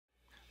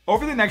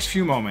Over the next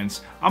few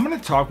moments, I'm going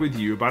to talk with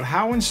you about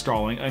how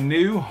installing a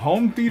new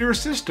home theater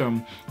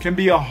system can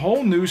be a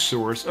whole new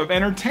source of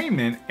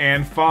entertainment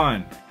and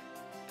fun.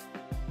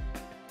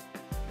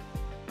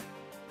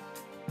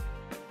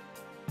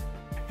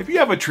 If you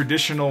have a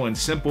traditional and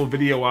simple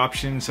video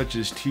option such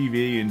as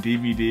TV and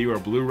DVD or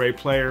Blu-ray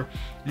player,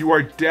 you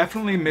are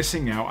definitely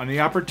missing out on the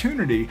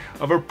opportunity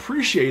of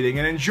appreciating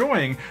and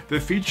enjoying the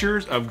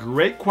features of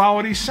great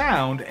quality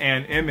sound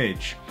and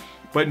image.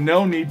 But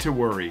no need to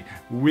worry,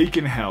 we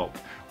can help.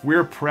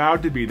 We're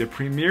proud to be the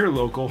premier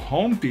local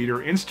home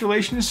theater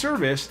installation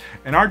service,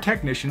 and our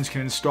technicians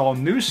can install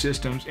new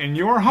systems in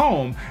your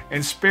home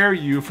and spare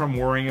you from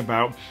worrying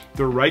about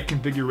the right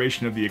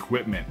configuration of the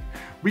equipment.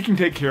 We can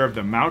take care of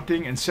the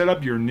mounting and set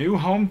up your new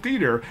home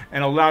theater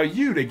and allow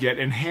you to get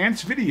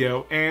enhanced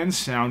video and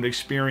sound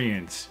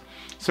experience.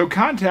 So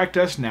contact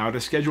us now to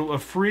schedule a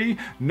free,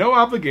 no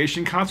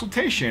obligation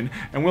consultation,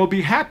 and we'll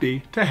be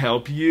happy to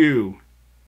help you.